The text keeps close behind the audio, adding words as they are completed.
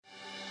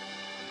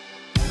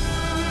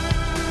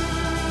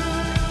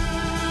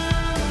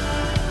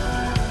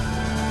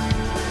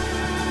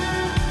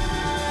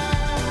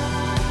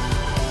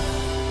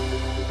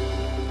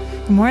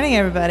Good morning,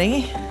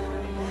 everybody.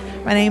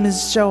 My name is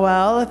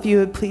Joelle. If you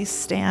would please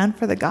stand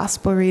for the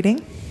gospel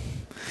reading.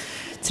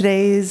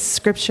 Today's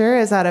scripture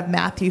is out of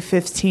Matthew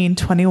 15,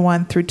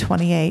 21 through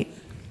 28.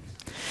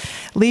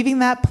 Leaving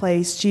that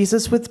place,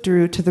 Jesus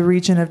withdrew to the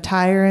region of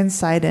Tyre and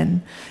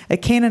Sidon. A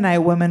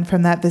Canaanite woman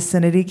from that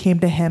vicinity came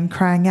to him,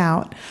 crying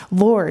out,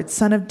 "Lord,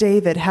 Son of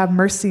David, have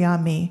mercy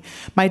on me.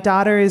 My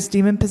daughter is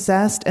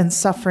demon-possessed and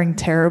suffering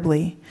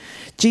terribly."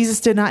 Jesus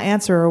did not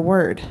answer a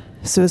word.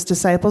 So his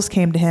disciples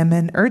came to him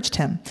and urged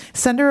him,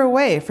 "Send her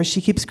away, for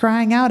she keeps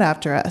crying out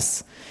after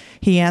us."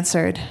 He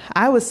answered,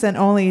 "I was sent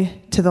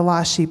only to the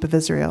lost sheep of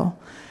Israel."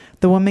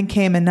 The woman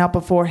came and knelt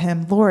before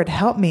him. "Lord,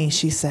 help me,"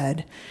 she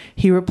said.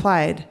 He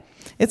replied,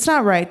 "It's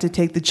not right to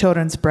take the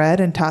children's bread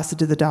and toss it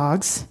to the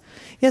dogs."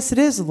 "Yes, it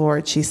is,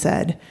 Lord," she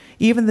said.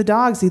 "Even the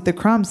dogs eat the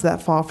crumbs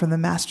that fall from the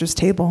master's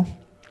table."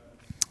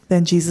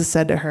 Then Jesus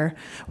said to her,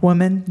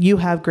 "Woman, you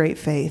have great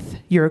faith.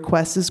 Your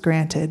request is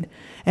granted."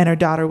 And her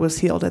daughter was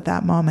healed at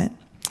that moment.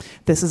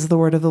 This is the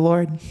word of the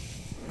Lord.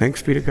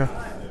 Thanks be to God.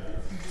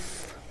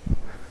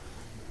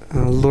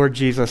 Lord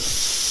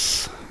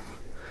Jesus,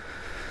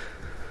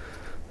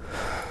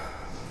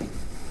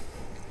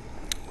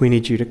 we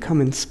need you to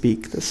come and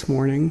speak this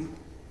morning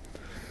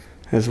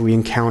as we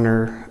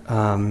encounter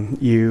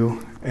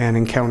you and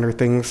encounter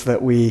things that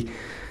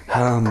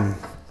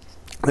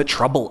that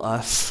trouble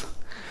us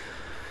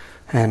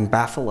and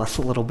baffle us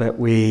a little bit.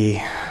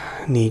 We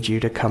need you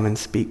to come and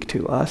speak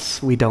to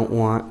us. We don't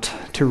want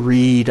to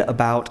read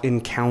about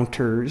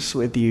encounters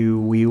with you.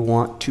 We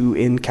want to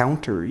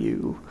encounter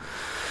you.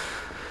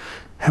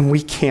 And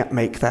we can't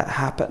make that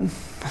happen.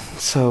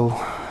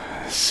 So,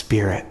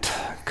 Spirit,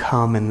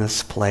 come in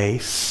this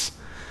place.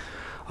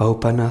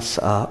 Open us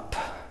up.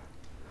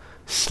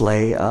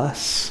 Slay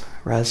us.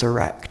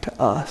 Resurrect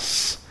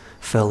us.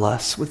 Fill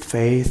us with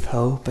faith,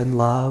 hope, and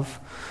love.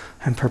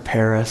 And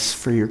prepare us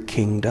for your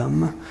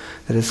kingdom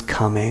that is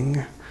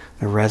coming,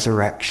 the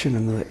resurrection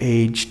and the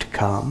age to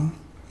come.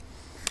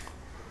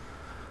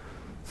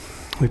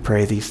 We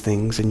pray these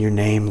things in your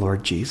name,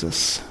 Lord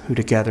Jesus, who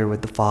together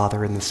with the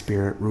Father and the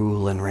Spirit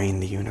rule and reign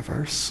the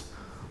universe,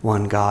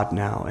 one God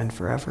now and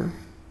forever.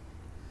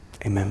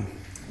 Amen.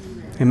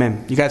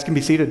 Amen. You guys can be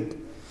seated.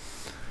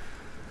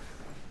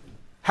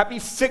 Happy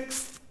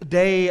 6th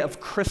day of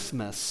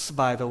Christmas,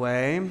 by the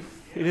way.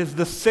 It is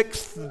the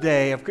 6th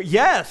day of,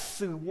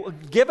 yes,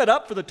 give it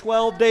up for the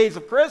 12 days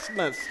of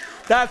Christmas.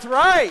 That's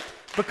right,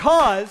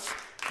 because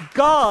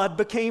God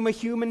became a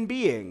human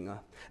being.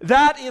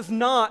 That is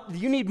not,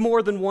 you need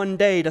more than one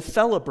day to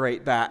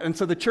celebrate that. And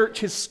so the church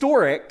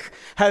historic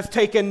has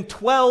taken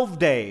 12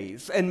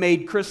 days and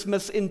made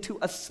Christmas into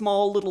a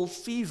small little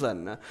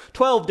season.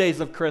 12 days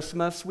of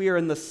Christmas, we are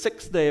in the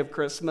 6th day of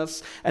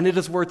Christmas, and it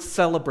is worth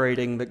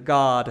celebrating that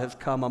God has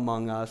come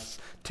among us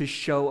to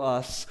show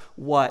us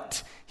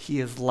what he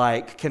is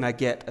like. Can I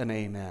get an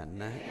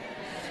amen?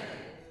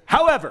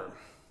 However,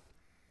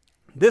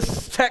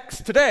 this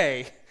text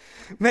today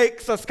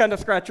makes us kind of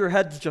scratch our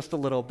heads just a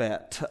little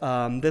bit.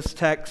 This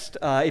text,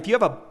 if you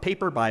have a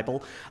paper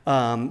Bible,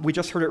 we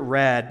just heard it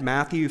read,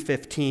 Matthew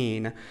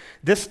 15.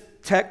 This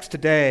text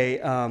today,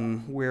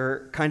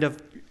 we're kind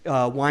of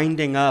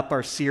winding up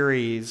our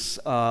series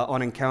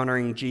on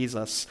encountering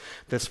Jesus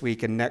this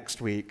week and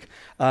next week.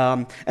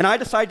 And I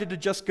decided to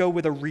just go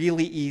with a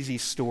really easy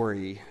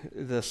story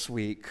this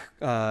week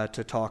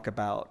to talk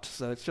about.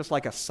 So it's just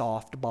like a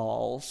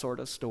softball sort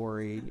of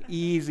story,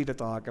 easy to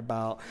talk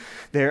about.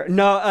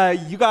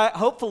 You guys,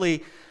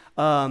 hopefully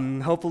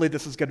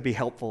this is going to be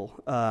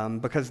helpful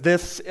because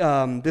this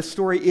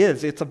story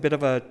it's a bit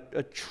of a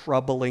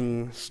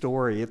troubling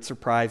story. It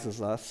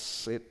surprises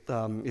us.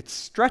 It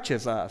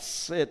stretches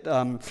us.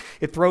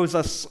 It throws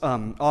us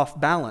off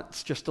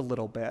balance just a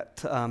little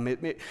bit.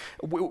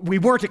 We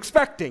weren't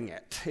expecting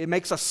it. It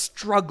makes us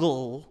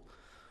struggle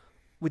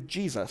with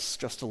Jesus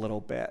just a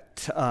little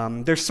bit.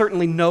 There's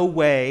certainly no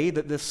way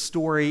that this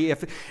story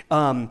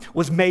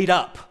was made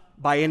up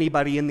by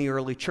anybody in the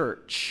early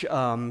church.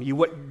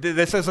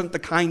 This isn't the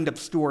kind of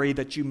story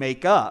that you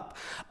make up.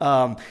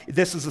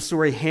 This is a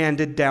story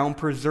handed down,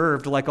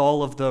 preserved, like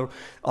all of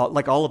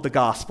the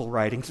gospel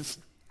writings. It's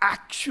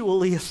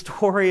actually a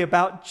story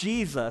about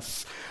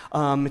Jesus.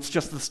 It's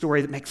just the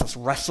story that makes us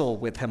wrestle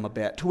with him a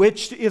bit,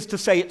 which is to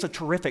say it's a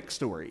terrific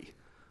story,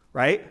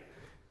 right?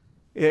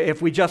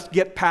 If we just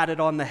get patted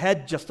on the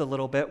head just a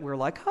little bit, we're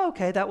like, oh,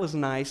 okay, that was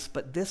nice.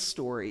 But this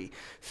story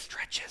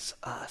stretches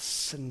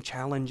us and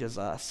challenges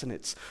us, and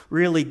it's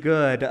really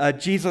good.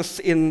 Jesus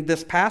in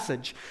this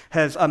passage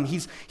has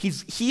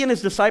he and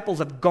his disciples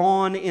have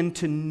gone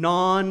into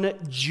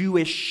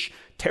non-Jewish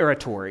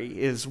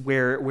territory is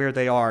where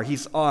they are.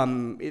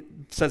 It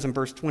says in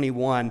verse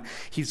 21,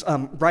 he's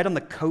right on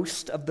the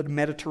coast of the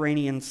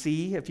Mediterranean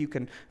Sea, if you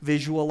can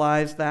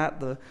visualize that,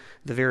 the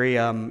very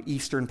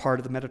eastern part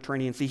of the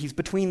Mediterranean Sea. He's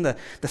between the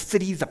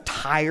cities of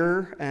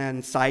Tyre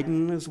and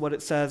Sidon, is what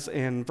it says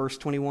in verse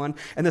 21.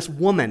 And this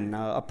woman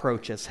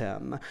approaches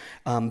him,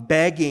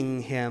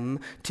 begging him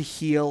to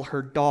heal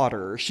her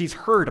daughter. She's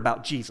heard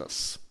about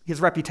Jesus. His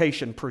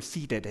reputation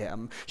preceded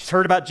him. She's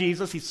heard about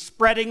Jesus. He's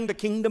spreading the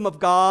kingdom of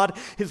God.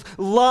 His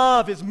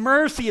love, his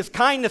mercy, his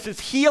kindness,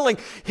 his healing,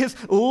 his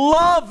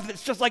love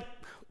that's just like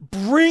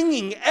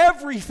bringing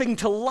everything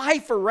to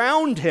life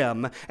around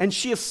him. And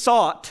she has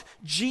sought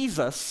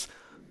Jesus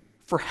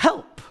for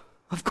help.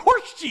 Of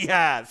course she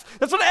has.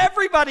 That's what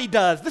everybody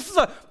does. This is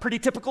a pretty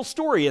typical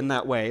story in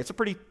that way. It's a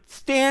pretty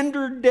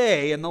standard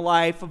day in the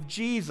life of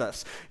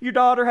Jesus. Your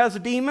daughter has a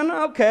demon?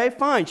 Okay,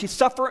 fine. She's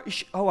suffering.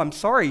 I'm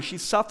sorry.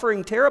 She's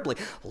suffering terribly.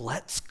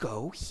 Let's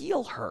go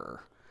heal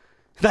her.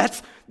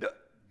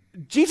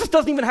 Jesus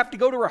doesn't even have to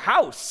go to her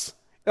house.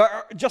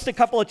 Just a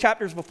couple of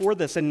chapters before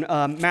this, in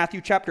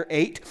Matthew chapter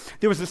 8,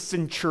 there was a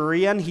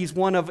centurion. He's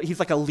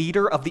like a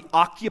leader of the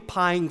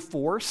occupying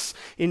force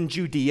in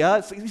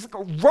Judea. So he's like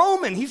a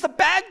Roman. He's the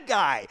bad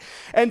guy.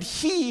 And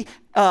he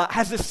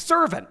has this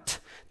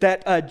servant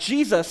that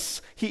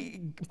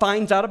he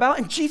finds out about.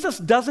 And Jesus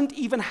doesn't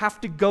even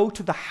have to go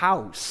to the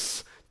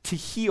house to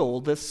heal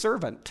this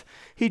servant.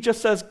 He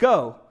just says,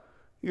 go,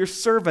 your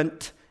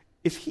servant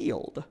is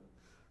healed.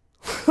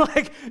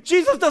 Like,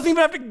 Jesus doesn't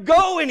even have to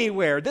go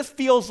anywhere. This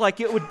feels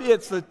like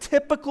it's the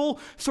typical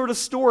sort of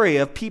story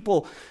of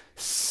people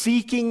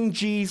seeking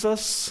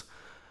Jesus,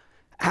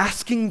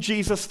 asking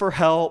Jesus for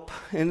help,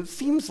 and it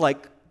seems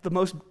like the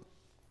most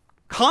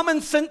common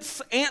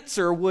sense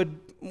answer would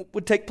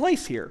take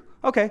place here.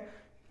 Okay,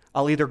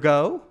 I'll either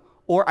go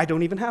or I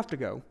don't even have to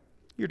go.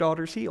 Your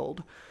daughter's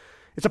healed.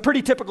 It's a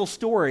pretty typical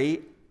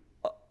story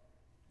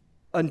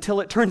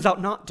until it turns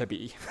out not to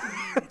be.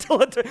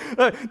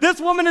 This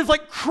woman is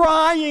like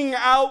crying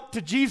out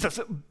to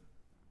Jesus,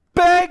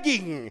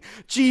 begging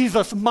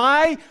Jesus,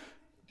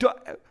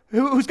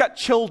 who's got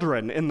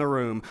children in the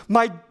room,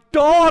 my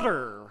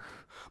daughter,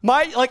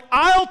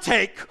 I'll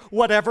take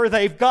whatever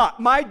they've got.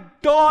 I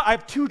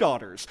have 2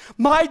 daughters.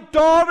 My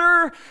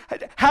daughter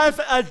has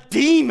a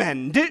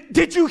demon.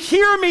 Did you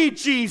hear me,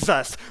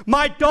 Jesus?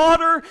 My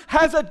daughter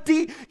has a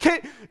demon.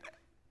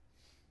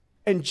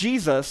 And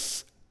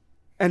Jesus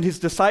and his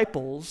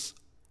disciples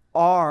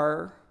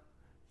are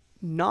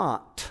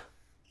not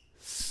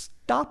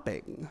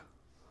stopping.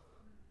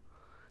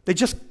 They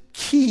just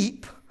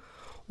keep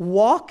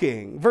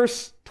walking.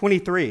 Verse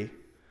 23,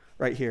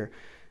 right here.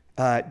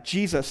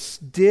 Jesus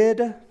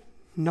did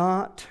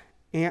not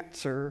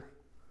answer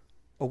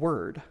a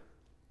word.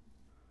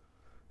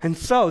 And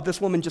so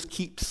this woman just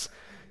keeps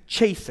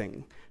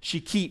chasing. She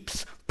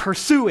keeps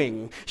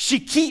pursuing. She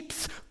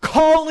keeps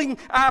calling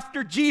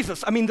after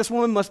Jesus. I mean, this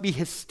woman must be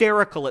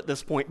hysterical at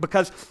this point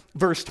because,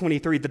 verse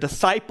 23, the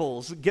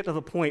disciples get to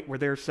the point where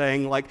they're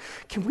saying, like,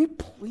 can we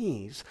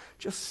please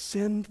just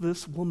send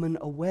this woman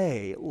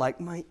away? Like,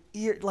 my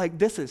ear, like,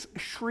 this is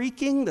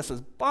shrieking. This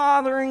is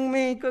bothering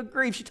me. Good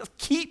grief. She just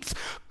keeps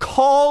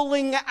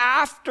calling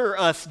after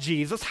us,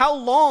 Jesus. How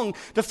long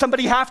does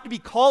somebody have to be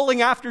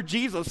calling after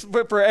Jesus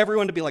for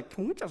everyone to be like,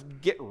 can we just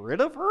get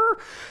rid of her?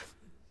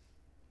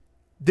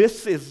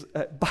 This is,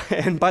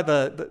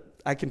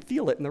 I can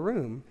feel it in the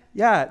room.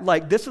 Yeah,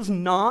 like this is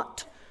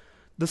not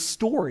the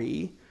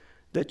story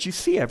that you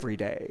see every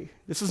day.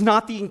 This is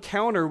not the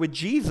encounter with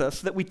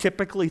Jesus that we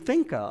typically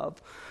think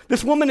of.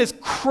 This woman is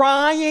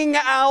crying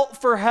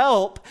out for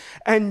help,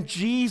 and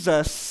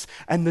Jesus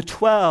and the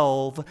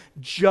 12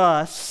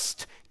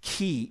 just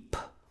keep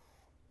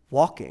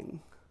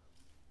walking.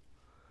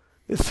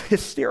 This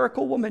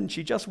hysterical woman,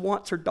 she just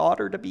wants her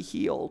daughter to be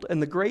healed,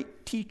 and the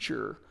great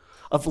teacher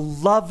of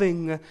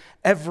loving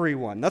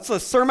everyone. That's the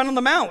Sermon on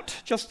the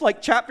Mount, just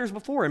like chapters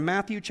before in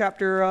Matthew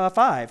chapter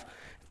 5,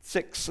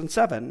 6, and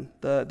 7.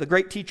 The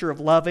great teacher of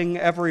loving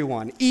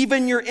everyone,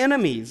 even your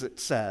enemies, it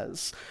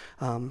says.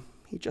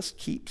 He just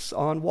keeps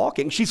on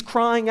walking. She's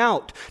crying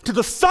out to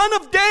the Son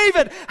of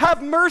David,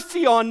 have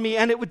mercy on me.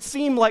 And it would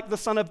seem like the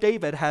Son of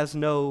David has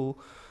no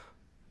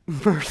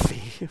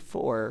mercy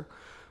for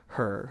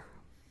her.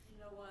 You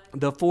know what?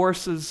 The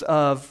forces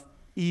of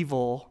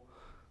evil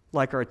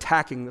are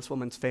attacking this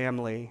woman's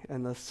family,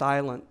 and the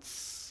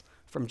silence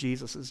from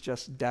Jesus is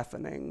just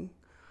deafening.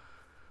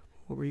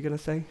 What were you going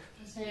to say?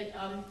 I said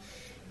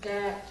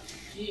that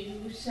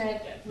you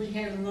said that we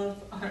had to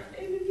love our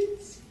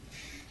enemies.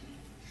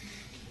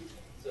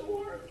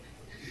 So hard.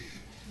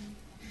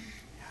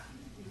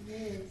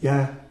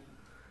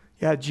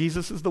 Yeah,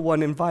 Jesus is the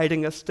one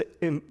inviting us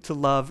to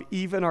love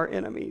even our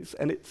enemies,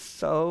 and it's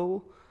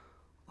so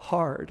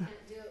hard.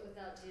 Can't do it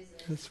without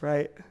Jesus. That's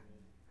right.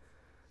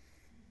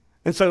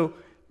 And so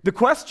the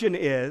question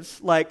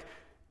is,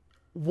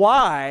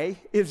 why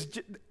is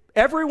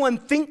everyone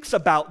thinks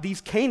about these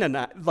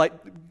Canaanite,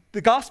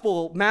 the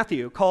gospel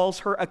Matthew calls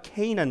her a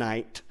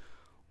Canaanite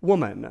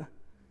woman.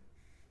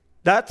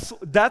 That's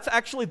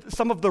actually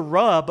some of the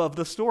rub of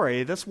the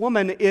story. This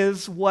woman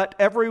is what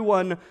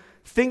everyone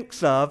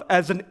thinks of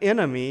as an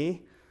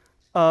enemy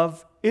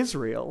of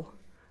Israel.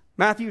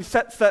 Matthew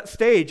sets that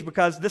stage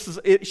because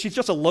she's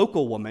just a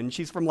local woman.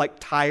 She's from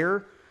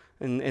Tyre,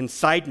 and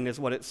Sidon is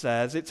what it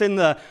says. It's in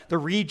the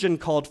region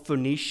called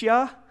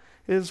Phoenicia.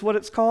 is what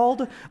it's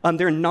called.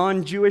 They're in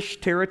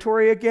non-Jewish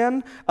territory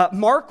again.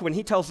 Mark, when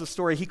he tells the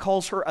story, he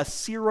calls her a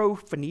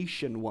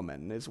Syro-Phoenician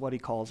woman, is what he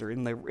calls her,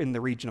 in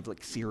the region of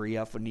like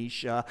Syria,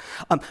 Phoenicia.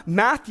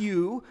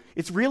 Matthew,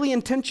 it's really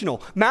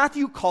intentional.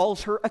 Matthew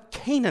calls her a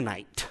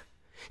Canaanite.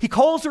 He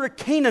calls her a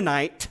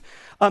Canaanite.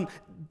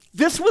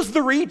 This was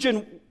the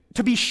region,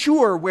 to be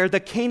sure, where the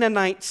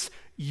Canaanites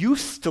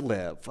used to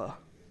live.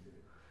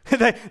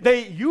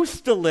 They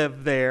used to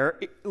live there,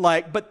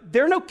 but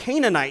there are no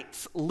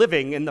Canaanites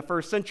living in the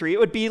first century. It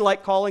would be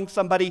like calling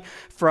somebody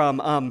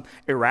from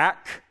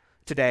Iraq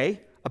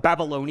today a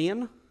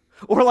Babylonian,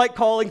 or like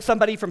calling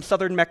somebody from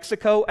southern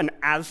Mexico an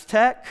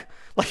Aztec.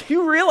 Like,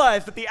 you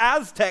realize that the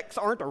Aztecs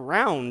aren't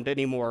around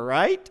anymore,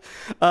 right?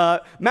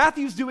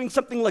 Matthew's doing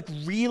something like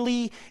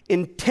really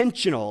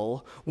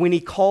intentional when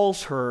he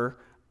calls her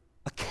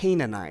a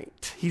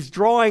Canaanite. He's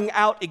drawing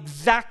out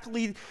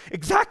exactly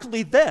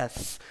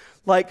this.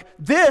 Like,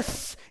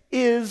 this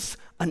is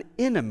an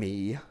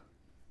enemy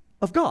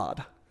of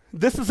God.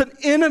 This is an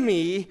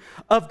enemy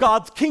of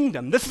God's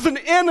kingdom. This is an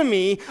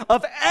enemy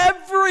of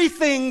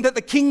everything that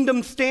the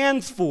kingdom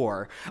stands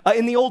for.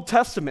 In the Old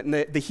Testament,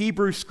 in the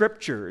Hebrew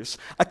scriptures,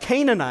 a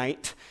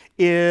Canaanite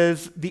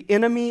is the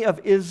enemy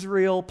of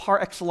Israel par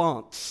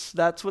excellence.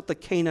 That's what the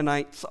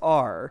Canaanites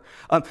are.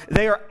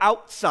 They are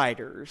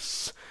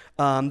outsiders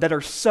that are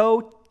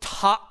so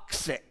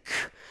toxic,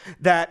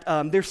 that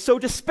they're so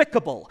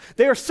despicable.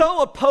 They are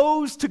so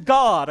opposed to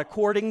God,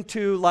 according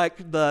to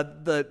like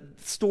the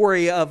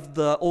story of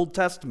the Old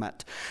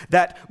Testament,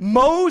 that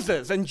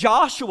Moses and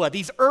Joshua,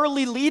 these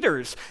early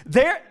leaders,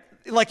 they're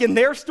like in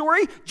their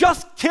story,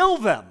 just kill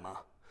them.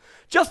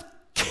 Just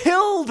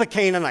kill the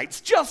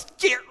Canaanites. Just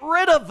get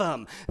rid of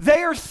them.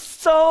 They are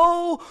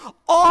so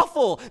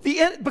awful.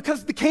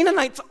 Because the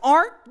Canaanites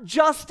aren't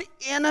just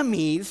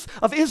enemies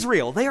of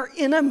Israel. They are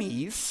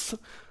enemies,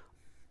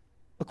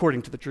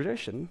 according to the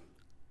tradition,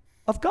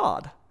 of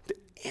God. The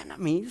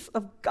enemies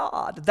of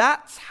God.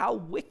 That's how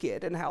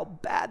wicked and how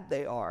bad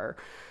they are.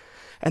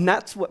 And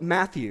that's what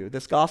Matthew,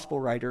 this gospel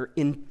writer,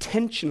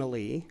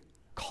 intentionally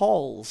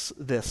calls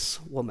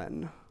this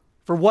woman.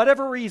 For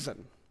whatever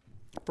reason,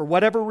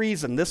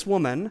 this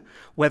woman,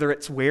 whether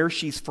it's where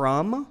she's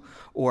from,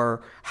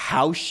 or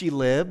how she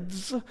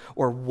lives,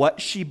 or what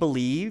she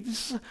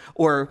believes,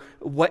 or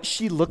what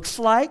she looks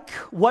like,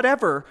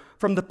 whatever,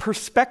 from the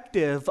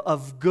perspective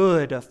of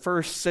good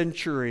first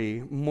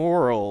century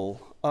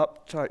moral,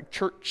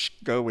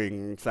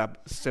 church-going,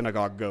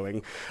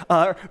 synagogue-going,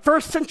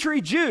 first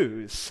century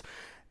Jews,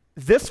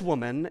 this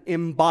woman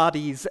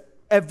embodies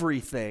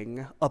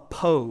everything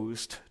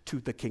opposed to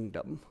the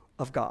kingdom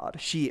of God.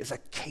 She is a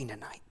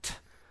Canaanite.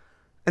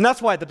 And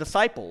that's why the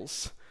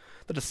disciples,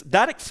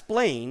 that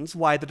explains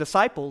why the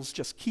disciples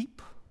just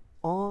keep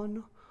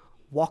on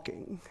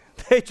walking.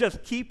 They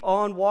just keep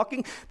on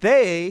walking.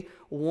 They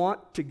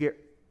want to get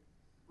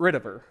rid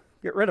of her.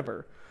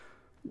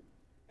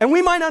 And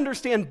we might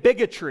understand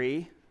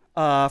bigotry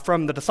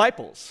from the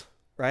disciples,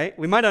 right?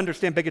 We might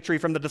understand bigotry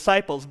from the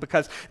disciples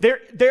because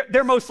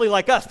they're mostly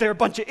like us. They're a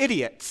bunch of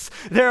idiots.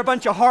 They're a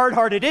bunch of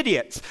hard-hearted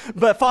idiots,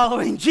 but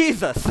following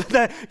Jesus.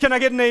 Can I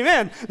get an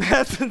amen?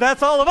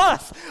 That's all of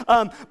us.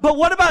 But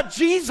what about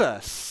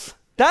Jesus?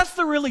 That's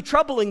the really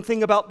troubling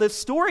thing about this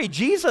story.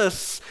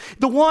 Jesus,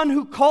 the one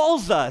who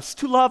calls us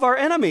to love our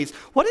enemies.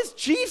 What is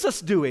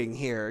Jesus doing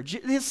here?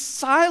 His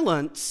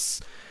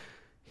silence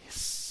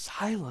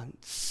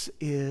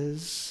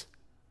is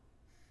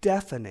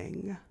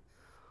deafening.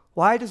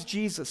 Why does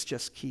Jesus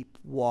just keep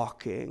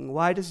walking?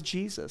 Why does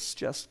Jesus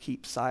just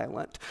keep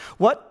silent?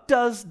 What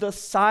does the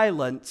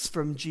silence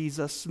from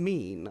Jesus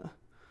mean?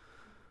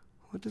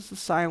 What does the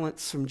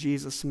silence from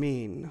Jesus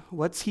mean?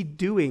 What's he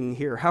doing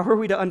here? How are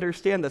we to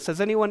understand this? Has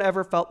anyone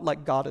ever felt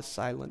like God is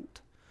silent?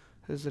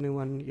 Has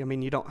anyone,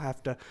 you don't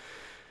have to,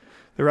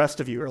 the rest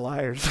of you are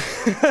liars.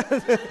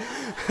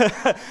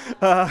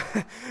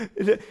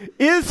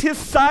 Is his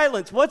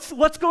silence,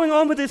 what's going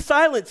on with his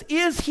silence?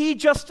 Is he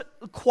just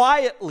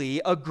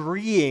quietly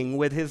agreeing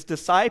with his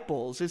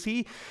disciples? Is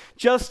he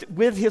just,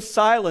 with his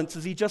silence,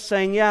 is he just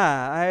saying,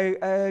 yeah,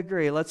 I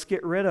agree, let's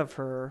get rid of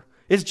her?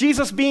 Is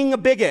Jesus being a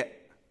bigot?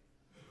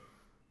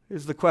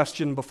 Is the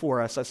question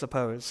before us, I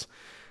suppose.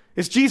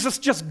 Is Jesus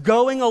just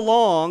going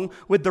along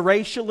with the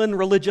racial and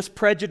religious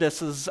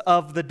prejudices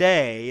of the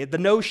day? The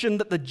notion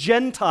that the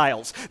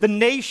Gentiles, the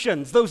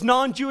nations, those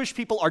non-Jewish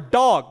people are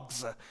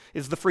dogs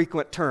is the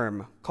frequent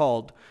term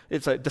called.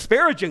 It's a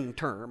disparaging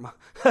term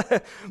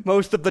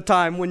most of the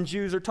time when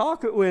Jews are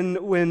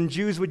when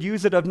Jews would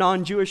use it of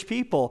non-Jewish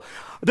people.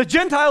 The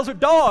Gentiles are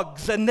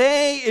dogs, and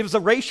it was a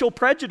racial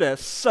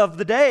prejudice of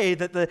the day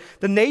that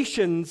the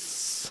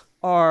nations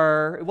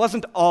it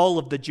wasn't all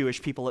of the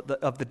Jewish people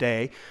of the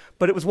day,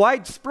 but it was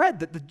widespread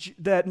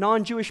that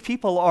non-Jewish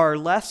people are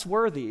less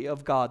worthy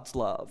of God's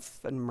love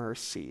and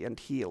mercy and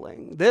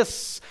healing.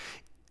 This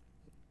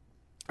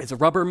is a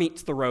rubber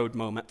meets the road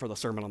moment for the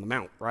Sermon on the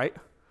Mount, right?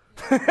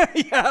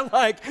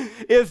 Yeah,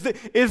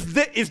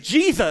 is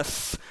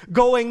Jesus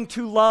going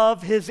to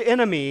love his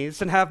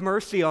enemies and have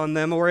mercy on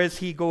them, or is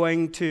he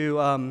going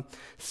to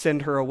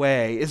send her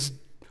away?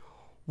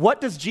 What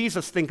does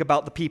Jesus think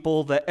about the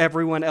people that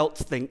everyone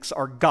else thinks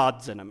are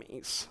God's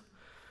enemies?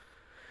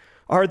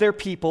 Are there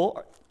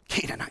people,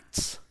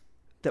 Canaanites,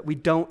 that we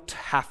don't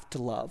have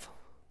to love?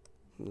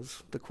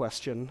 Is the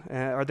question.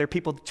 Are there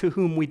people to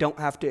whom we don't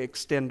have to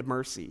extend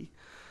mercy?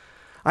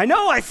 I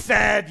know I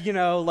said,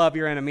 love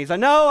your enemies. I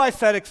know I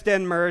said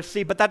extend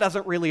mercy, but that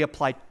doesn't really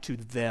apply to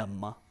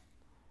them.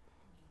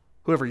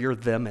 Whoever your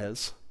them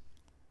is.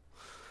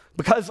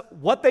 Because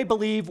what they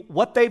believe,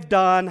 what they've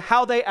done,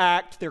 how they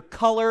act, their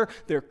color,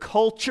 their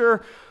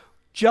culture,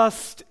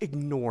 just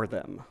ignore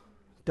them.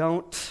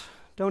 Don't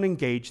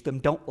engage them.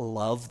 Don't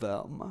love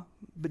them.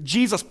 But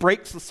Jesus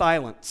breaks the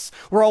silence.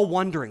 We're all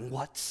wondering,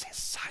 what's his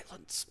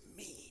silence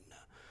mean?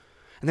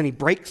 And then he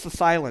breaks the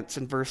silence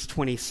in verse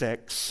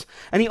 26.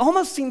 And he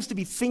almost seems to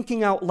be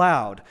thinking out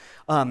loud.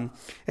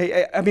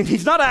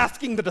 He's not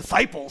asking the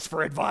disciples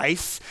for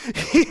advice.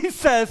 He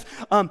says,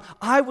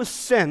 I was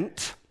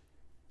sent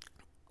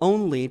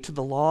only to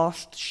the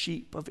lost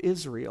sheep of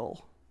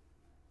Israel.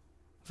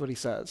 That's what he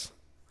says.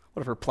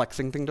 What a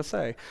perplexing thing to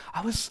say.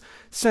 I was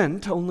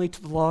sent only to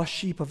the lost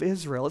sheep of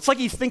Israel. It's like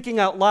he's thinking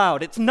out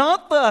loud. It's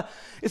not the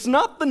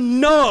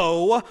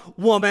no,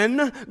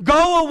 woman,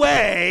 go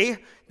away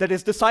that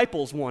his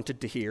disciples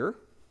wanted to hear.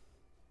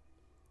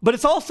 But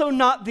it's also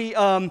not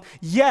the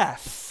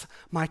yes,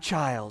 my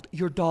child,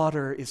 your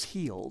daughter is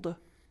healed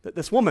that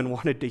this woman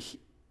wanted to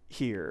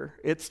hear.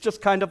 It's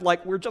just kind of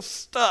like we're just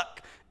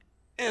stuck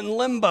in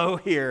limbo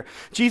here.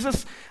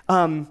 Jesus,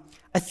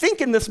 I think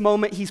in this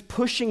moment he's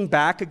pushing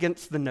back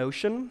against the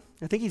notion.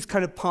 I think he's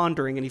kind of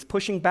pondering and he's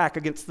pushing back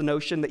against the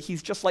notion that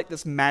he's just like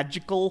this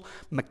magical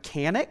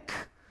mechanic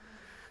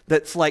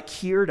that's like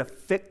here to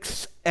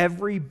fix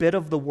every bit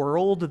of the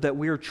world that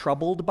we're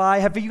troubled by.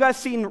 Have you guys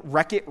seen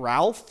Wreck-It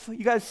Ralph?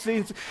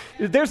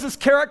 There's this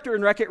character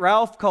in Wreck-It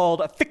Ralph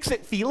called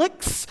Fix-It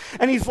Felix,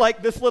 and he's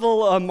like this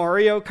little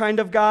Mario kind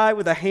of guy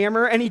with a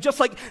hammer, and he just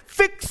like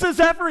fixes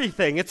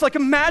everything. It's like a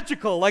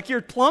magical, like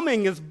your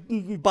plumbing is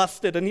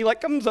busted, and he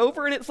like comes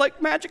over and it's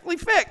like magically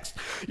fixed.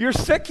 You're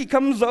sick, he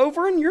comes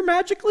over and you're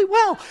magically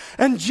well.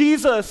 And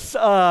Jesus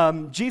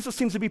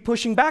seems to be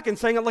pushing back and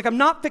saying, like, I'm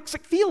not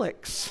Fix-It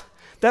Felix.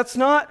 That's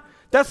not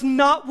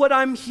what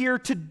I'm here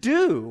to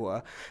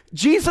do.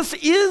 Jesus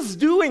is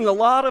doing a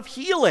lot of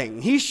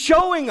healing. He's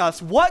showing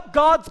us what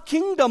God's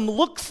kingdom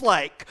looks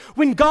like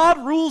when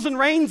God rules and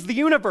reigns the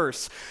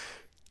universe.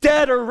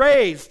 Dead are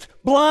raised,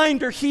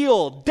 blind are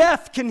healed,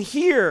 deaf can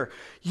hear.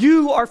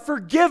 You are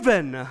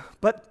forgiven.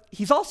 But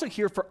he's also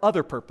here for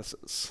other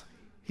purposes,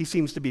 he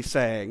seems to be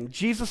saying.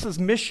 Jesus'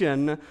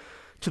 mission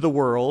to the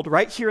world,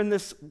 right here in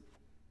this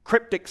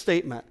cryptic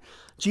statement,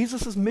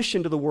 Jesus'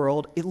 mission to the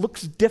world, it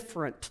looks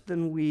different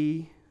than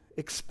we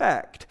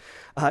expect.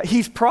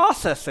 He's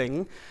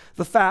processing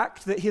the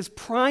fact that his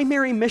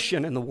primary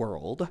mission in the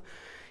world,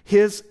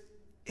 his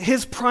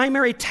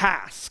primary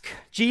task,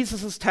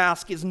 Jesus'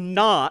 task is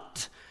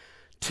not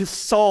to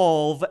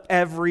solve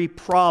every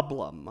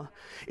problem.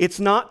 It's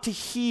not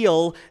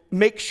to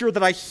make sure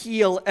that I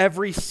heal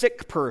every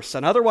sick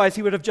person. Otherwise,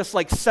 he would have just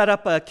like set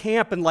up a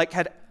camp and like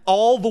had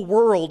all the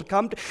world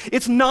come to.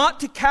 It's not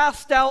to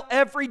cast out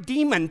every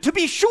demon. To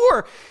be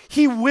sure,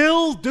 he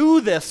will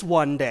do this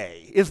one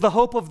day, is the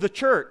hope of the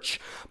church.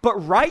 But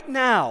right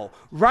now,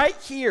 right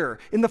here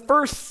in the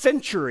first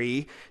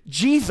century,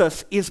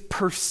 Jesus is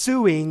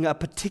pursuing a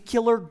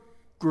particular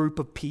group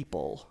of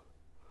people,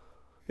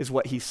 is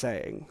what he's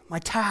saying. My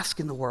task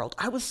in the world,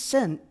 I was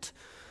sent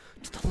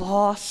to the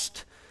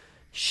lost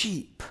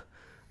sheep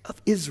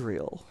of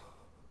Israel,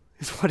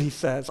 is what he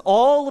says.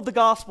 All of the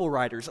gospel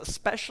writers,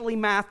 especially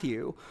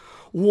Matthew,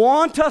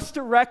 want us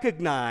to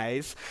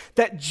recognize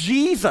that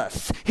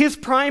Jesus, his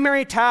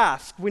primary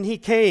task when he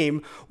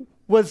came,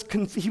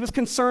 he was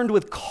concerned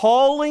with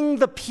calling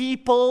the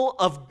people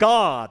of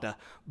God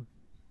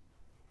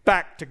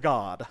back to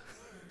God.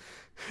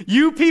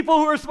 You people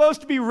who are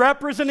supposed to be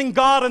representing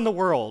God in the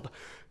world,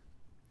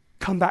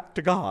 come back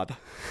to God.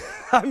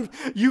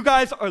 You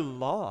guys are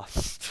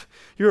lost.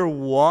 You're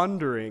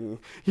wandering.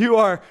 You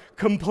are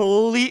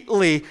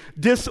completely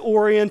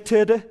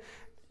disoriented.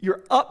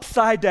 You're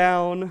upside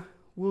down.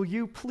 Will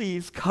you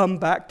please come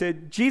back to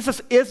Jesus?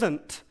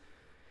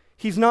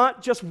 He's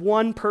not just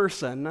one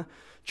person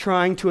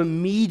trying to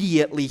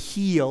immediately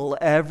heal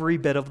every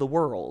bit of the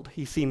world,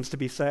 he seems to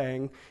be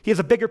saying. He has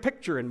a bigger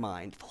picture in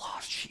mind. The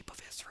lost sheep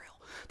of Israel.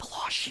 The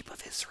lost sheep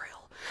of Israel.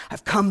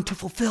 I've come to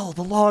fulfill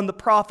the law and the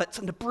prophets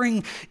and to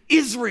bring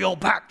Israel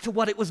back to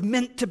what it was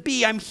meant to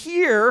be. I'm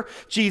here,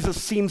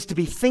 Jesus seems to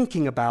be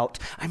thinking about,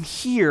 I'm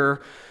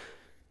here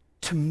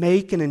to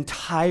make an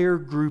entire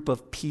group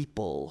of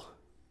people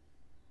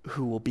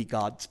who will be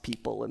God's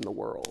people in the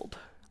world.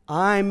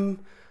 I'm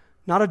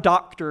not a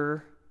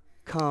doctor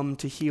come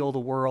to heal the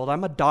world.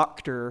 I'm a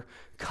doctor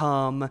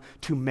come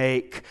to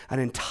make an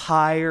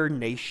entire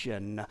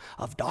nation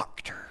of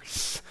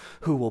doctors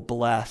who will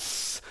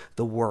bless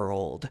the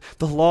world.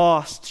 The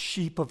lost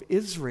sheep of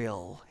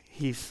Israel,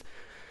 he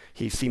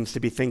seems to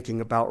be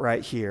thinking about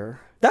right here.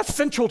 That's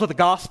central to the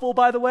gospel,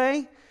 by the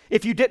way.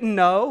 if you didn't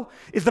know,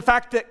 is the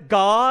fact that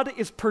God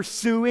is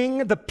pursuing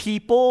the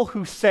people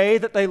who say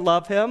that they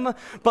love him,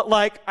 but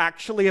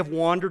actually have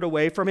wandered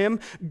away from him.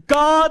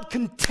 God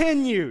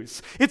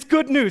continues. It's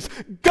good news.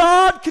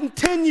 God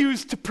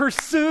continues to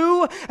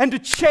pursue and to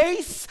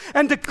chase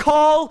and to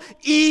call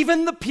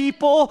even the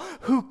people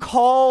who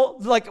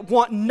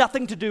want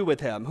nothing to do with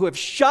him, who have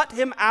shut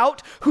him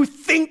out, who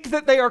think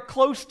that they are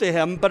close to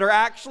him, but are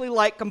actually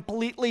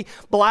completely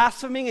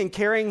blaspheming and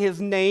carrying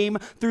his name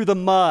through the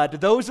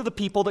mud. Those are the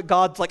people that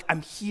God's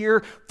I'm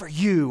here for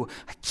you.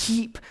 I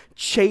keep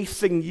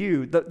chasing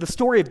you. The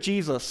story of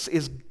Jesus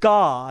is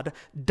God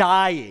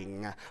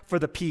dying for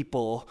the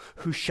people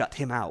who shut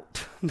him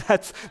out.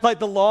 That's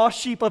the lost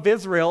sheep of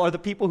Israel are the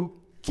people who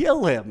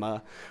kill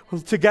him.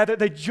 Together,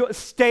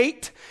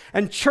 state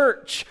and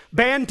church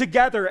band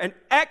together and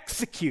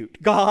execute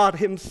God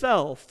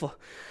himself.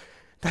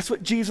 That's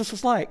what Jesus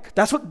is like.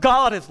 That's what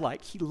God is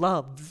like. He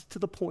loves to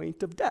the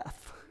point of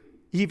death,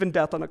 even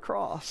death on a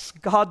cross.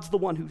 God's the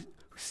one who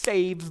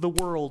saves the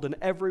world and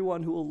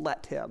everyone who will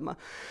let him.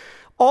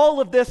 All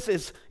of this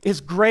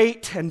is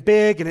great and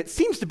big, and it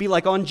seems to be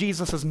on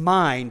Jesus'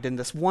 mind in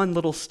this one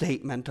little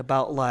statement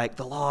about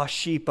the lost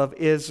sheep of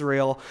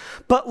Israel.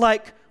 But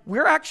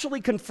we're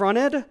actually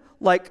confronted,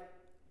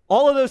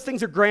 all of those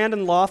things are grand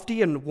and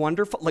lofty and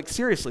wonderful.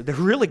 Seriously, they're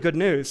really good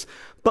news.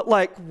 But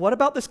what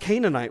about this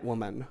Canaanite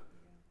woman?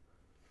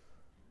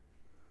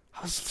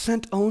 I was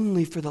sent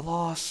only for the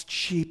lost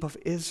sheep of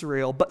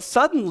Israel. But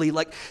suddenly,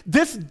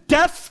 this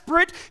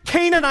desperate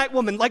Canaanite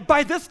woman,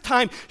 by this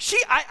time,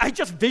 I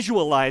just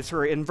visualize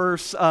her in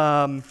verse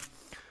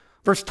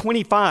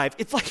 25.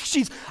 It's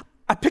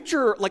I picture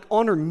her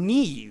on her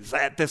knees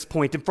at this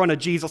point in front of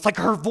Jesus.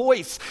 Her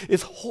voice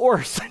is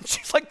hoarse and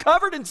she's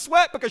covered in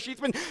sweat because she's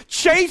been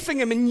chasing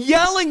him and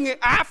yelling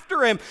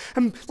after him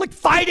and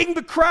fighting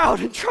the crowd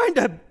and trying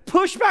to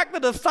push back the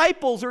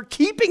disciples or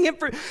keeping him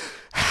from,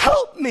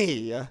 help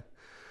me.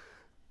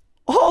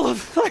 All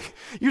of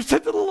you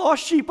said to the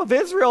lost sheep of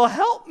Israel,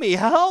 help me,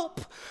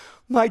 help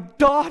my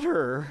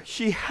daughter.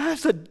 She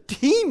has a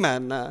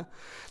demon.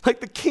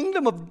 The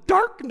kingdom of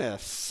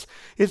darkness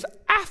is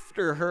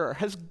after her,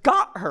 has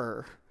got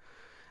her.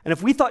 And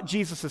if we thought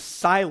Jesus'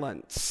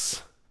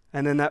 silence,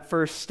 and then that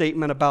first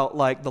statement about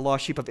the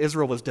lost sheep of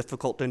Israel was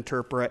difficult to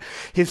interpret,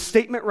 his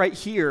statement right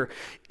here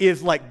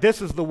is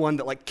this is the one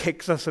that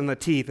kicks us in the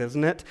teeth,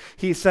 isn't it?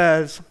 He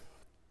says,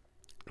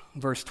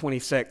 verse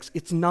 26,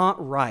 it's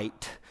not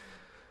right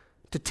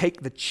to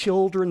take the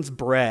children's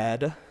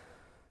bread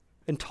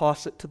and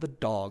toss it to the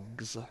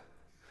dogs,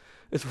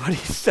 is what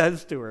he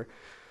says to her.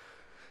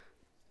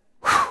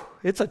 Whew,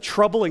 it's a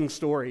troubling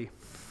story.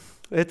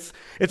 It's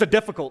a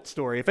difficult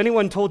story. If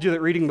anyone told you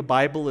that reading the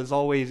Bible is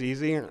always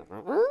easy,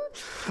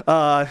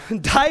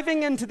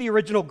 diving into the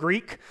original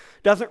Greek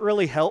doesn't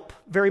really help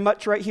very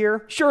much right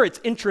here. Sure, it's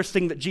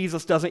interesting that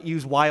Jesus doesn't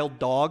use wild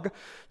dog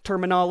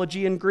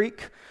terminology in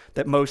Greek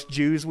that most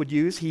Jews would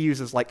use. He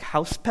uses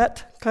house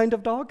pet kind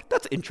of dog.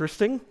 That's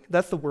interesting.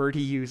 That's the word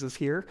he uses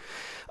here.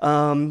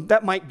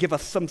 That might give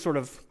us some sort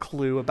of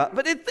clue about,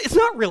 but it's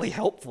not really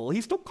helpful.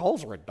 He still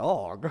calls her a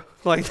dog.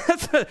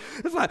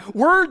 That's not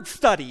word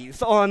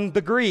studies on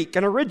the Greek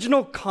and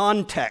original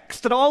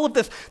context and all of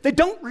this. They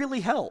don't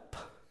really help.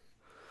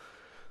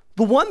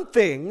 The one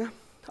thing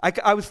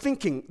I was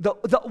thinking, the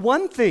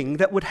one thing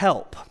that would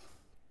help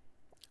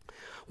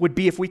would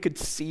be if we could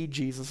see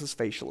Jesus'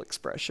 facial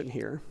expression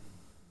here.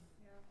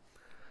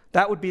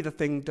 That would be the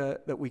thing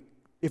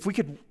if we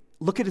could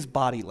look at his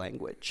body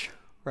language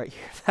right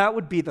here, that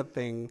would be the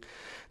thing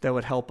that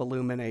would help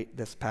illuminate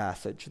this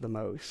passage the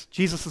most.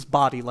 Jesus'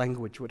 body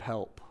language would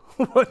help,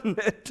 wouldn't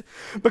it?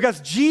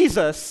 Because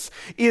Jesus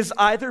is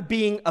either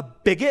being a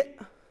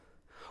bigot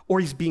or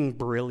he's being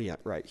brilliant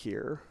right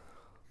here.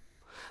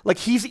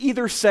 He's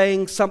either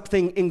saying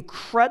something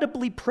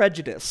incredibly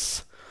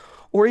prejudiced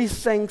or he's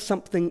saying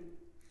something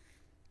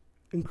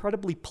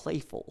incredibly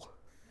playful.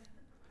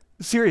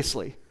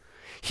 Seriously.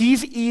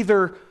 He's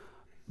either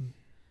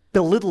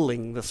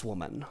belittling this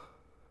woman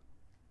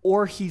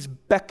or he's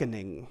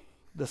beckoning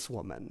this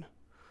woman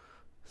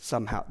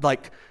somehow.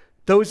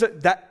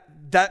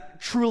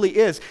 That truly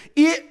is.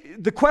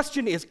 The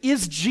question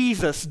is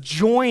Jesus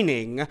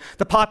joining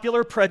the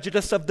popular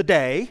prejudice of the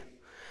day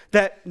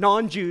that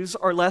non-Jews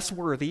are less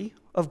worthy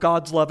of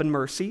God's love and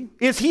mercy?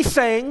 Is he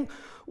saying,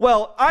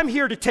 well, I'm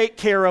here to take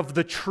care of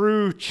the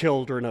true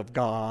children of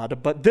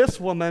God, but this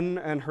woman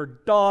and her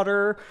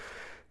daughter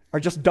are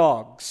just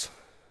dogs,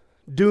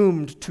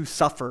 doomed to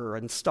suffer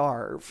and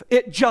starve.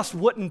 It just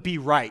wouldn't be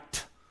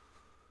right.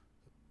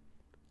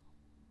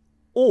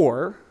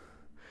 Or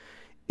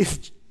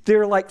is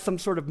there some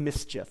sort of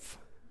mischief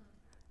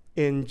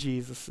in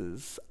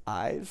Jesus'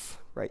 eyes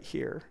right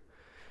here?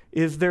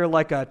 Is there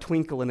a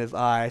twinkle in his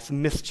eye,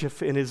 some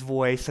mischief in his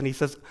voice, and he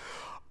says,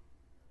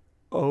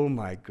 oh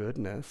my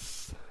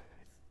goodness,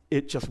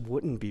 it just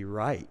wouldn't be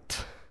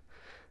right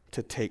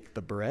to take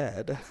the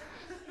bread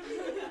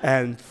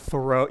and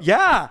throw,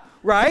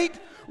 right?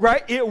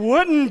 It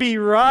wouldn't be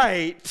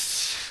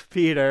right,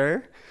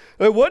 Peter.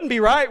 It wouldn't be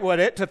right, would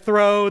it, to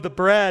throw the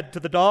bread to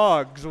the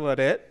dogs, would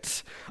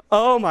it?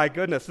 Oh my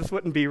goodness, this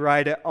wouldn't be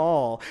right at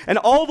all. And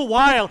all the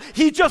while,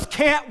 he just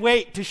can't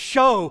wait to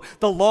show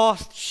the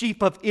lost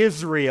sheep of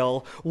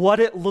Israel what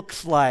it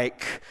looks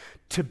like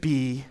to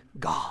be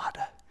God.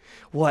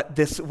 What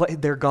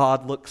their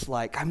God looks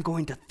like. I'm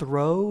going to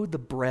throw the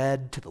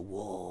bread to the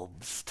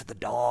wolves, to the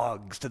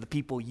dogs, to the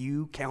people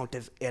you count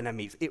as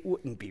enemies. It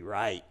wouldn't be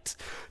right.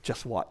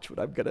 Just watch what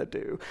I'm going to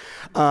do.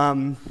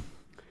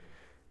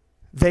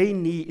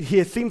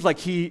 It seems like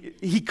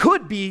he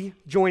could be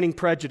joining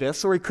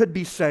prejudice, or he could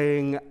be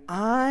saying,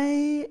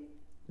 they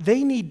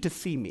need to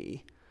see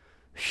me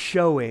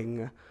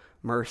showing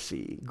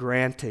mercy,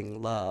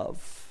 granting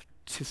love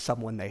to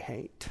someone they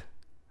hate,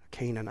 a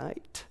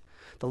Canaanite.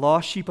 The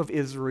lost sheep of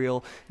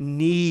Israel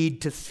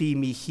need to see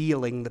me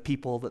healing the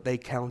people that they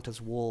count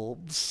as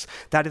wolves.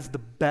 That is the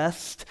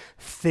best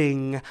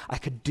thing I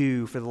could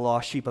do for the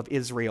lost sheep of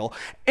Israel.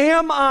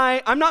 I'm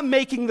not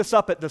making this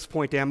up at this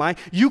point, am I?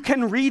 You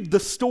can read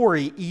the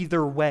story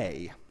either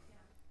way,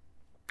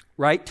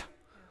 right?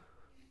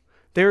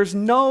 There's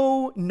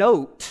no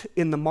note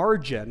in the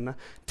margin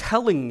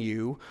telling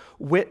you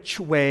which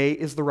way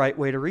is the right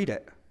way to read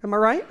it. Am I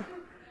right?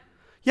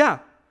 Yeah.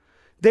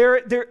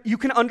 You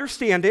can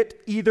understand it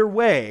either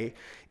way.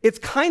 It's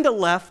kind of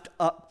left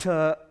up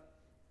to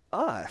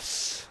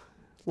us.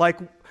 Like,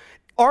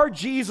 are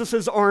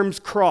Jesus' arms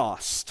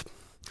crossed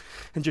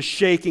and just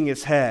shaking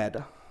his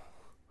head?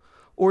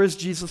 Or is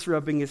Jesus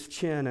rubbing his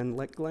chin and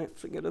like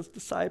glancing at his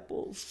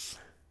disciples?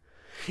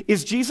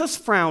 Is Jesus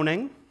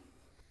frowning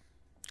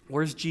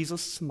or is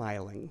Jesus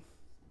smiling?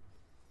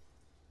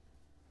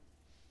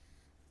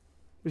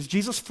 Is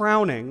Jesus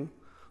frowning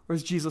or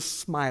is Jesus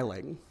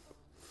smiling?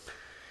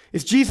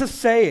 Is Jesus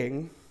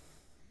saying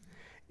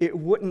it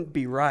wouldn't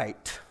be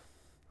right?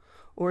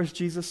 Or is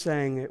Jesus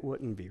saying it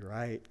wouldn't be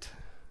right?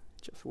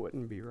 It just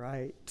wouldn't be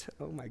right.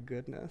 Oh my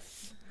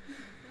goodness.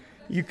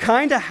 You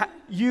kind of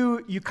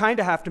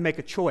have to make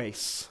a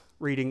choice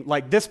reading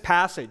like this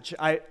passage.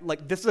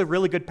 This is a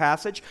really good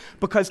passage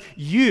because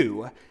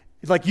you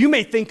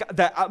may think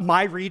that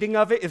my reading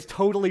of it is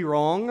totally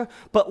wrong,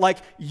 but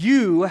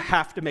you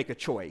have to make a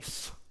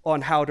choice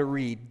on how to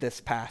read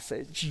this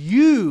passage.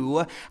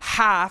 You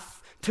have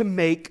to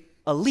make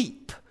a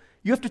leap.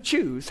 You have to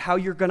choose how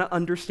you're going to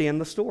understand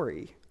the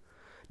story.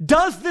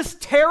 Does this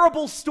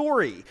terrible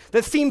story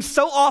that seems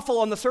so awful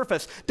on the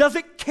surface, does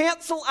it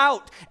cancel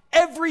out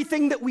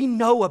everything that we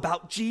know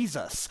about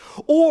Jesus?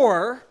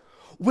 Or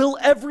will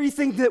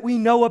everything that we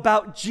know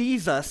about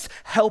Jesus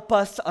help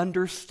us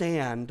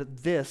understand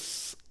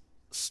this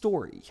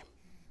story?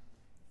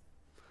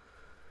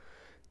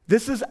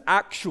 This is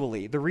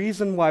actually, the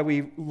reason why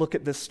we look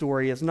at this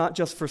story is not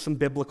just for some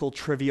biblical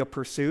trivia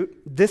pursuit.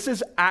 This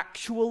is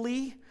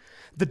actually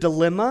the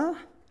dilemma,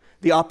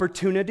 the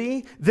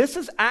opportunity. This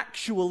is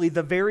actually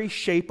the very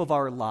shape of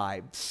our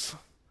lives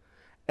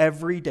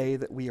every day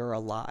that we are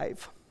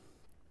alive.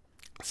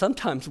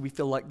 Sometimes we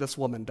feel like this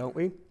woman, don't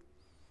we?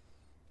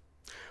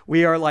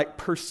 We are like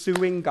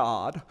pursuing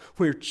God.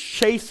 We're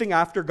chasing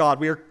after God.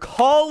 We are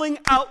calling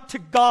out to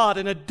God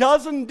in a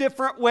dozen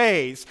different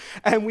ways.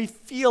 And we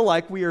feel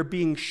like we are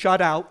being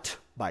shut out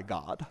by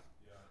God.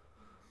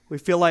 We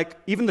feel like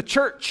even the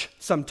church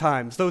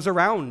sometimes, those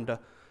around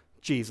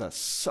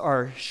Jesus,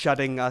 are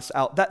shutting us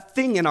out. That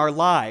thing in our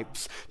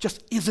lives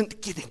just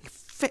isn't getting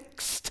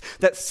fixed.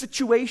 That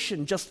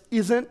situation just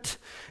isn't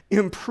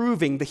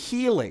improving. The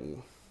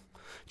healing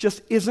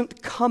just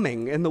isn't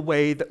coming in the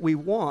way that we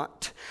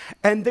want.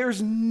 And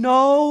there's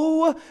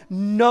no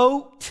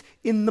note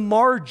in the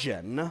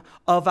margin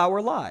of our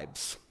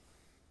lives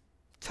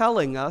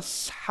telling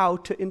us how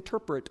to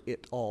interpret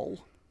it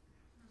all.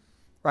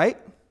 Right?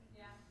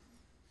 Yeah.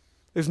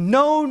 There's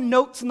no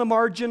notes in the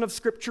margin of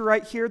Scripture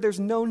right here.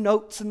 There's no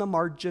notes in the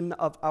margin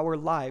of our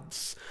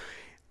lives.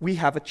 We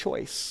have a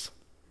choice.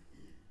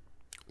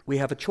 We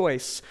have a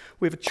choice.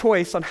 We have a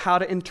choice on how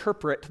to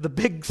interpret the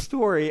big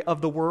story of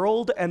the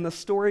world and the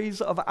stories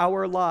of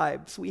our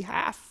lives. We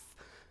have.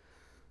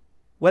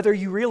 Whether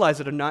you realize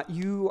it or not,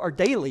 you are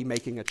daily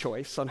making a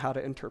choice on how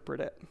to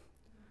interpret it.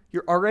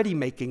 You're already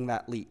making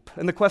that leap.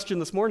 And the question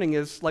this morning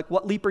is,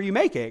 what leap are you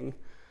making?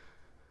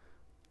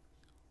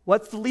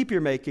 What's the leap you're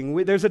making?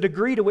 There's a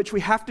degree to which we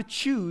have to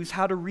choose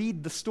how to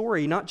read the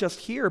story, not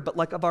just here,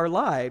 but of our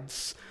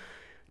lives.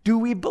 Do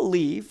we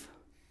believe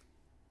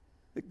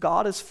that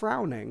God is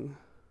frowning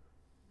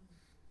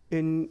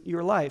in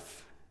your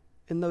life,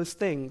 in those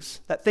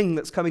things, that thing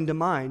that's coming to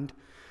mind?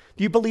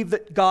 Do you believe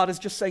that God is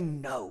just saying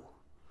no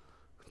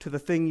to the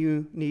thing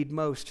you need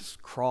most?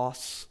 Just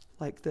cross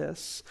like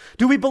this.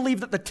 Do we believe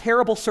that the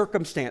terrible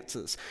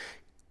circumstances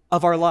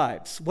of our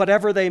lives,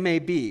 whatever they may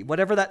be,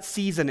 whatever that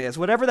season is,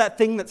 whatever that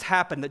thing that's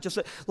happened, that just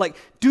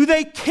do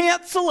they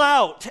cancel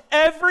out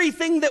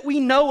everything that we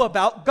know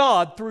about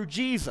God through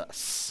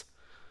Jesus?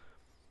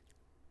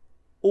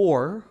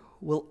 Or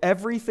will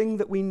everything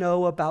that we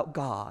know about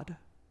God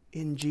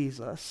in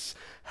Jesus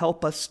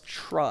help us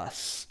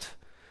trust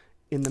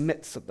in the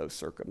midst of those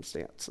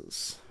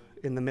circumstances,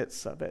 in the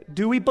midst of it?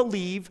 Do we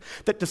believe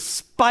that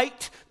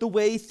despite the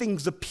way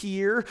things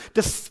appear,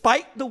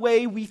 despite the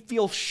way we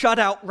feel shut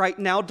out right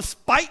now,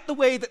 despite the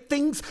way that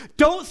things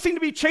don't seem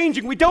to be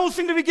changing, we don't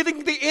seem to be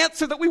getting the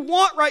answer that we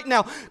want right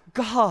now,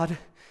 God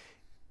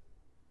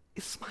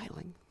is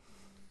smiling.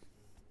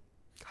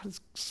 God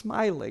is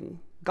smiling.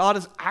 God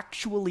is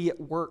actually at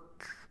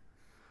work,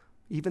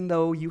 even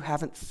though you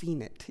haven't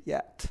seen it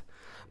yet.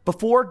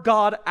 Before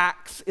God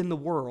acts in the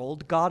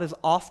world, God is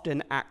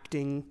often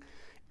acting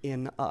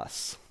in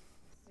us.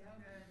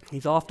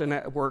 He's often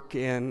at work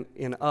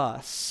in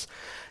us.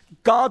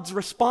 God's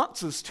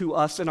responses to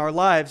us in our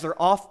lives are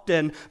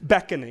often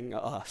beckoning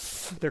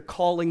us. They're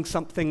calling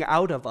something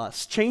out of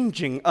us,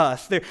 changing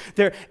us.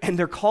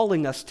 They're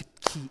calling us to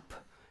keep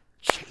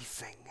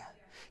chasing,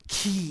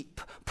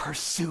 keep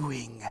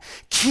pursuing,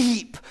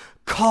 keep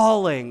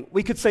calling.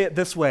 We could say it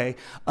this way.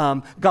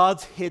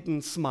 God's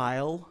hidden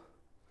smile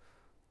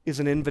is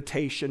an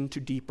invitation to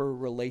deeper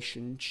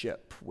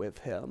relationship with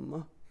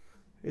him,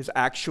 is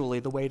actually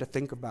the way to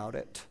think about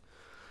it.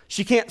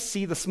 She can't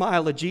see the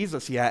smile of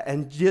Jesus yet,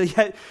 and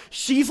yet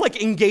she's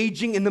like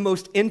engaging in the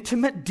most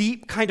intimate,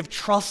 deep, kind of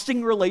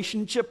trusting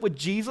relationship with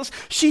Jesus.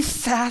 She's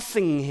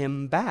sassing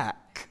him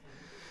back.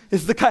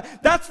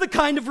 That's the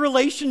kind of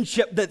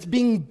relationship that's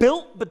being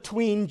built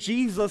between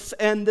Jesus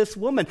and this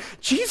woman.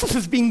 Jesus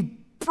is being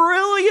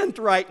brilliant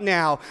right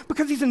now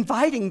because he's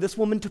inviting this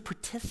woman to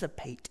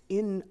participate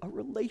in a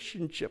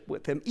relationship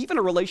with him, even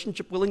a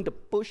relationship willing to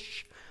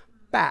push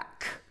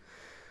back,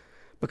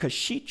 because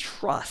she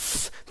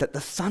trusts that the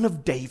Son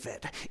of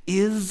David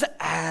is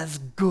as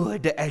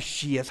good as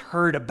she has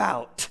heard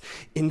about.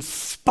 In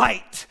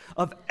spite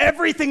of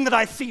everything that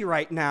I see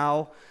right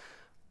now,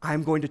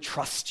 I'm going to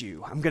trust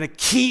you. I'm going to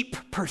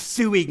keep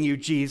pursuing you,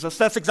 Jesus.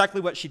 That's exactly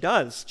what she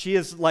does. She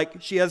has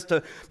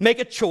to make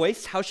a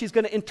choice how she's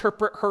going to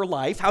interpret her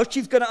life, how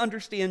she's going to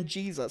understand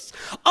Jesus.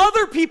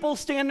 Other people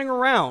standing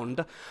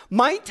around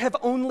might have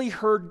only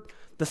heard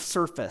the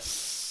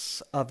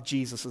surface of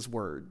Jesus'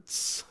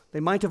 words. They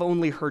might have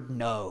only heard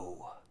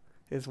no,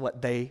 is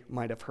what they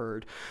might have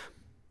heard.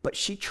 But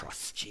she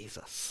trusts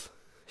Jesus.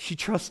 She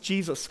trusts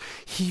Jesus.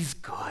 He's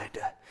good.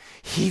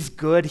 He's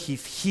good.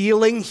 He's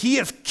healing. He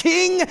is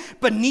king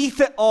beneath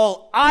it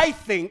all. I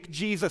think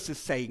Jesus is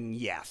saying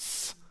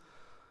yes.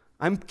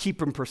 I'm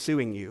keeping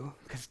pursuing you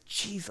because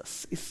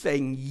Jesus is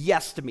saying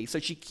yes to me. So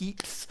she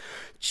keeps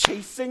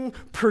chasing,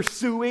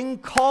 pursuing,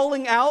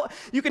 calling out.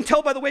 You can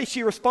tell by the way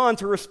she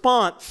responds. Her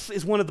response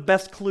is one of the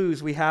best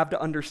clues we have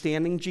to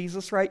understanding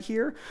Jesus right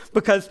here,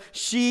 because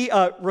she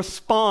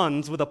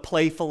responds with a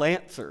playful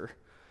answer.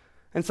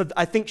 And so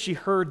I think she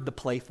heard the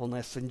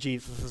playfulness in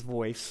Jesus'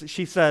 voice.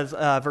 She says,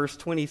 verse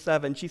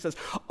 27, she says,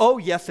 "Oh,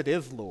 yes, it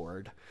is,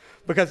 Lord,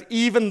 because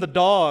even the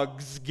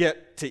dogs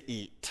get to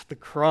eat the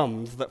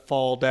crumbs that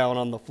fall down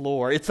on the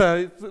floor." It's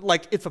a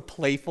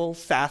playful,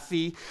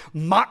 sassy,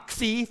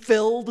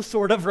 moxie-filled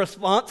sort of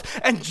response,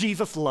 and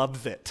Jesus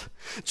loves it.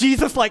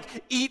 Jesus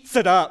eats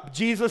it up.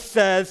 Jesus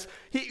says,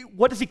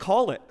 what does he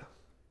call it?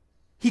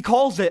 He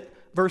calls it,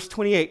 verse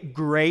 28,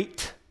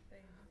 great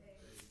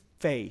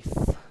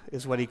faith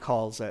is what he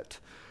calls it.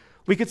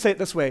 We could say it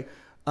this way.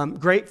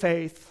 Great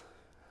faith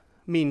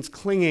means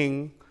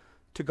clinging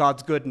to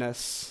God's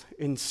goodness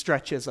in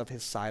stretches of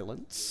his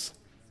silence.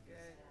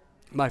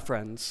 My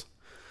friends,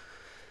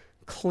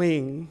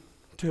 cling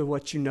to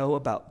what you know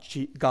about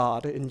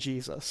God and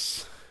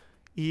Jesus,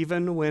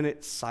 even when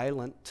it's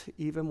silent,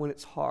 even when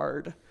it's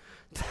hard.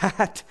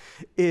 That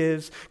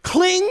is,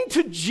 cling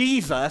to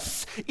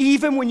Jesus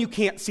even when you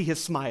can't see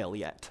his smile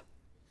yet.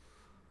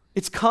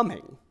 It's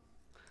coming.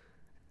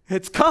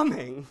 It's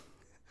coming.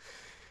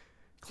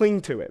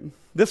 Cling to him.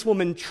 This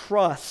woman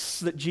trusts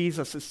that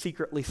Jesus is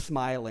secretly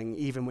smiling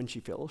even when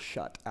she feels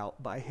shut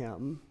out by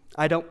him.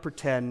 I don't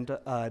pretend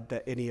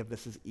that any of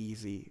this is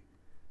easy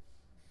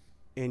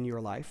in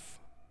your life,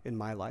 in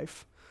my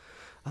life.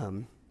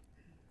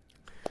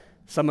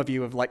 Some of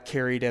you have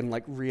carried in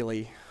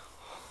really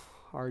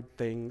hard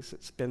things.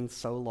 It's been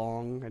so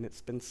long and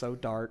it's been so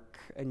dark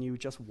and you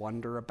just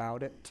wonder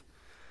about it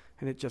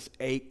and it just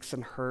aches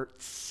and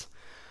hurts.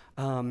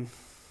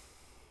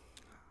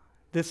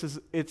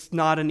 It's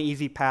not an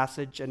easy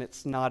passage, and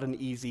it's not an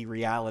easy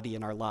reality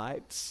in our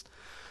lives.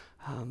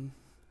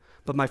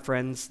 But my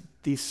friends,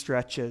 these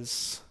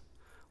stretches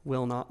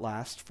will not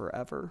last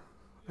forever,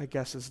 I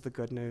guess is the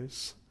good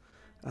news.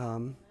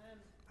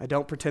 I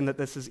don't pretend that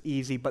this is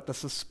easy, but the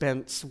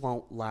suspense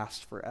won't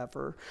last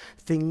forever.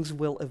 Things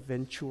will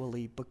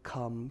eventually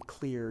become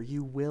clear.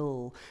 You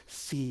will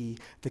see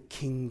the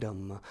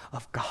kingdom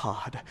of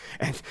God,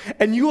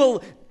 and you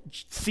will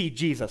see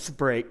Jesus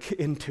break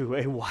into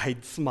a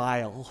wide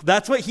smile.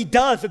 That's what he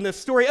does in this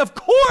story. Of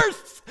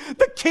course,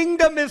 the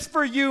kingdom is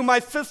for you, my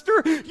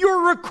sister.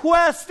 Your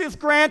request is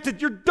granted.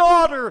 Your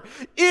daughter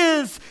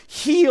is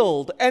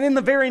healed. And in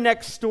the very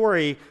next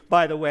story,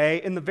 by the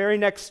way, at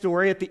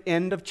the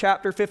end of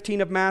chapter 15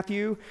 of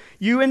Matthew,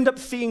 you end up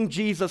seeing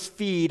Jesus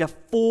feed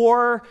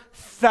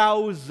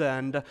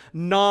 4,000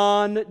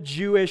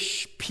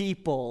 non-Jewish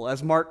people,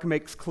 as Mark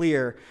makes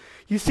clear.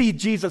 You see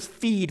Jesus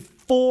feed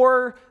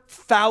 4,000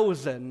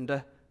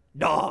 4,000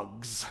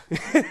 dogs.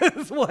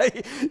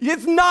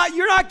 It's not,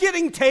 you're not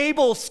getting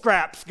table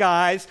scraps,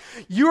 guys.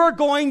 You're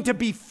going to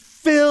be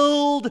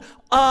filled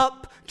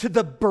up to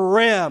the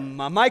brim.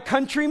 My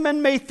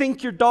countrymen may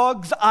think you're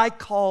dogs. I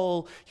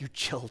call you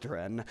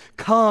children.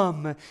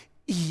 Come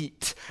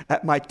eat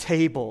at my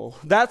table.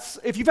 That's,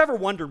 if you've ever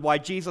wondered why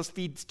Jesus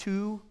feeds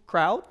two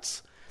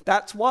crowds,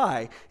 that's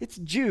why. It's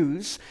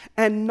Jews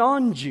and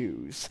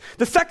non-Jews.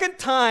 The second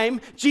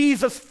time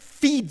Jesus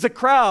feeds a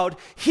crowd,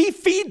 he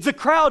feeds a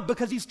crowd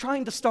because he's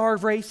trying to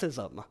starve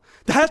racism.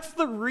 That's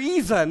the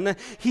reason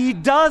he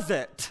does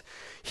it.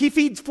 He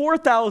feeds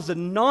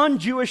 4,000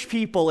 non-Jewish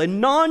people in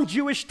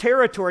non-Jewish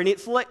territory,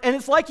 and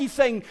it's like he's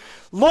saying,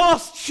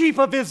 lost sheep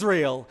of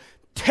Israel,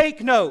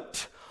 take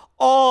note.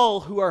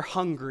 All who are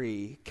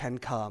hungry can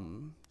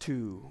come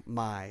to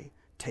my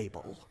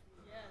table.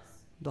 Yes.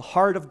 The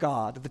heart of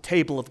God, the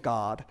table of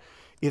God,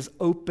 is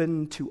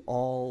open to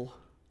all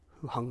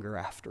who hunger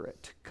after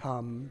it.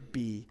 Come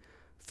be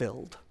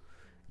filled.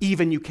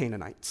 Even you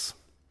Canaanites,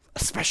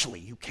 especially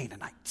you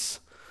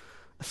Canaanites,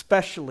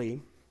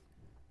 especially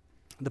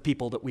the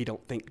people that we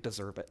don't think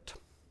deserve it,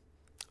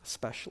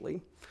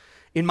 especially.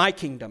 In my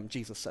kingdom,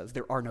 Jesus says,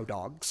 there are no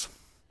dogs.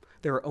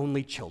 There are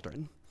only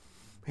children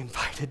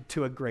invited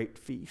to a great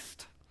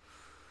feast.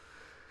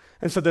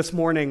 And so this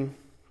morning,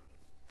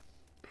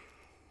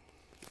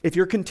 if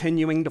you're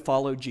continuing to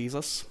follow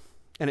Jesus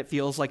and it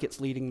feels like it's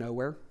leading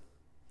nowhere,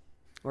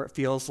 or it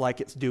feels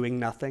like it's doing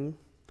nothing,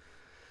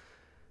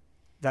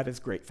 that is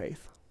great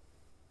faith.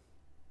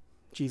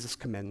 Jesus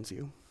commends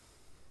you.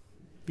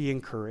 Be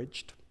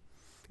encouraged.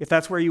 If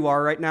that's where you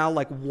are right now,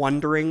 like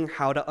wondering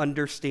how to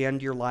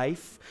understand your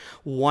life,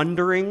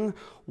 wondering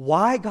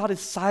why God is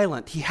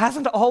silent. He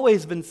hasn't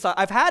always been silent.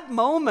 I've had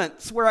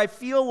moments where I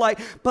feel like,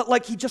 but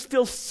like he just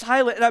feels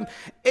silent. And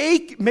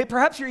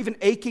perhaps you're even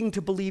aching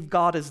to believe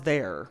God is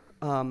there.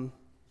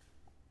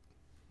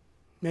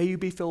 May you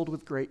be filled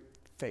with great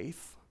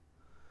faith.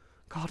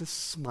 God is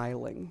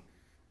smiling,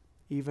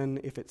 even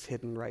if it's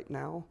hidden right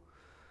now.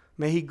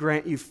 May he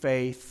grant you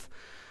faith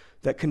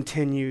that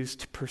continues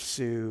to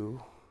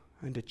pursue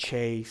and to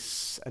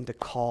chase and to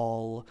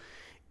call,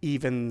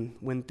 even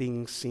when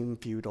things seem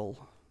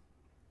futile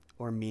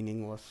or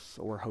meaningless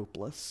or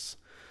hopeless.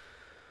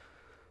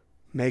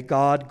 May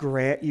God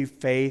grant you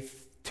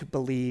faith to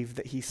believe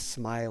that he's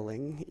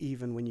smiling,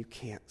 even when you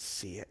can't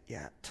see it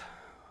yet.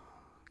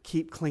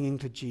 Keep clinging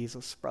to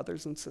Jesus,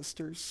 brothers and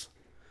sisters.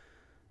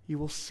 You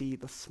will see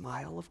the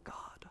smile of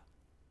God.